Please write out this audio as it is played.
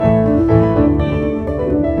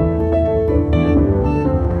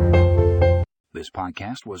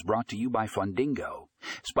podcast was brought to you by Fundingo.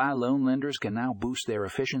 SBA loan lenders can now boost their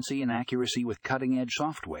efficiency and accuracy with cutting-edge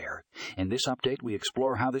software. In this update, we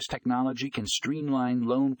explore how this technology can streamline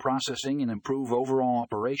loan processing and improve overall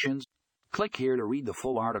operations. Click here to read the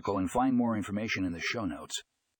full article and find more information in the show notes.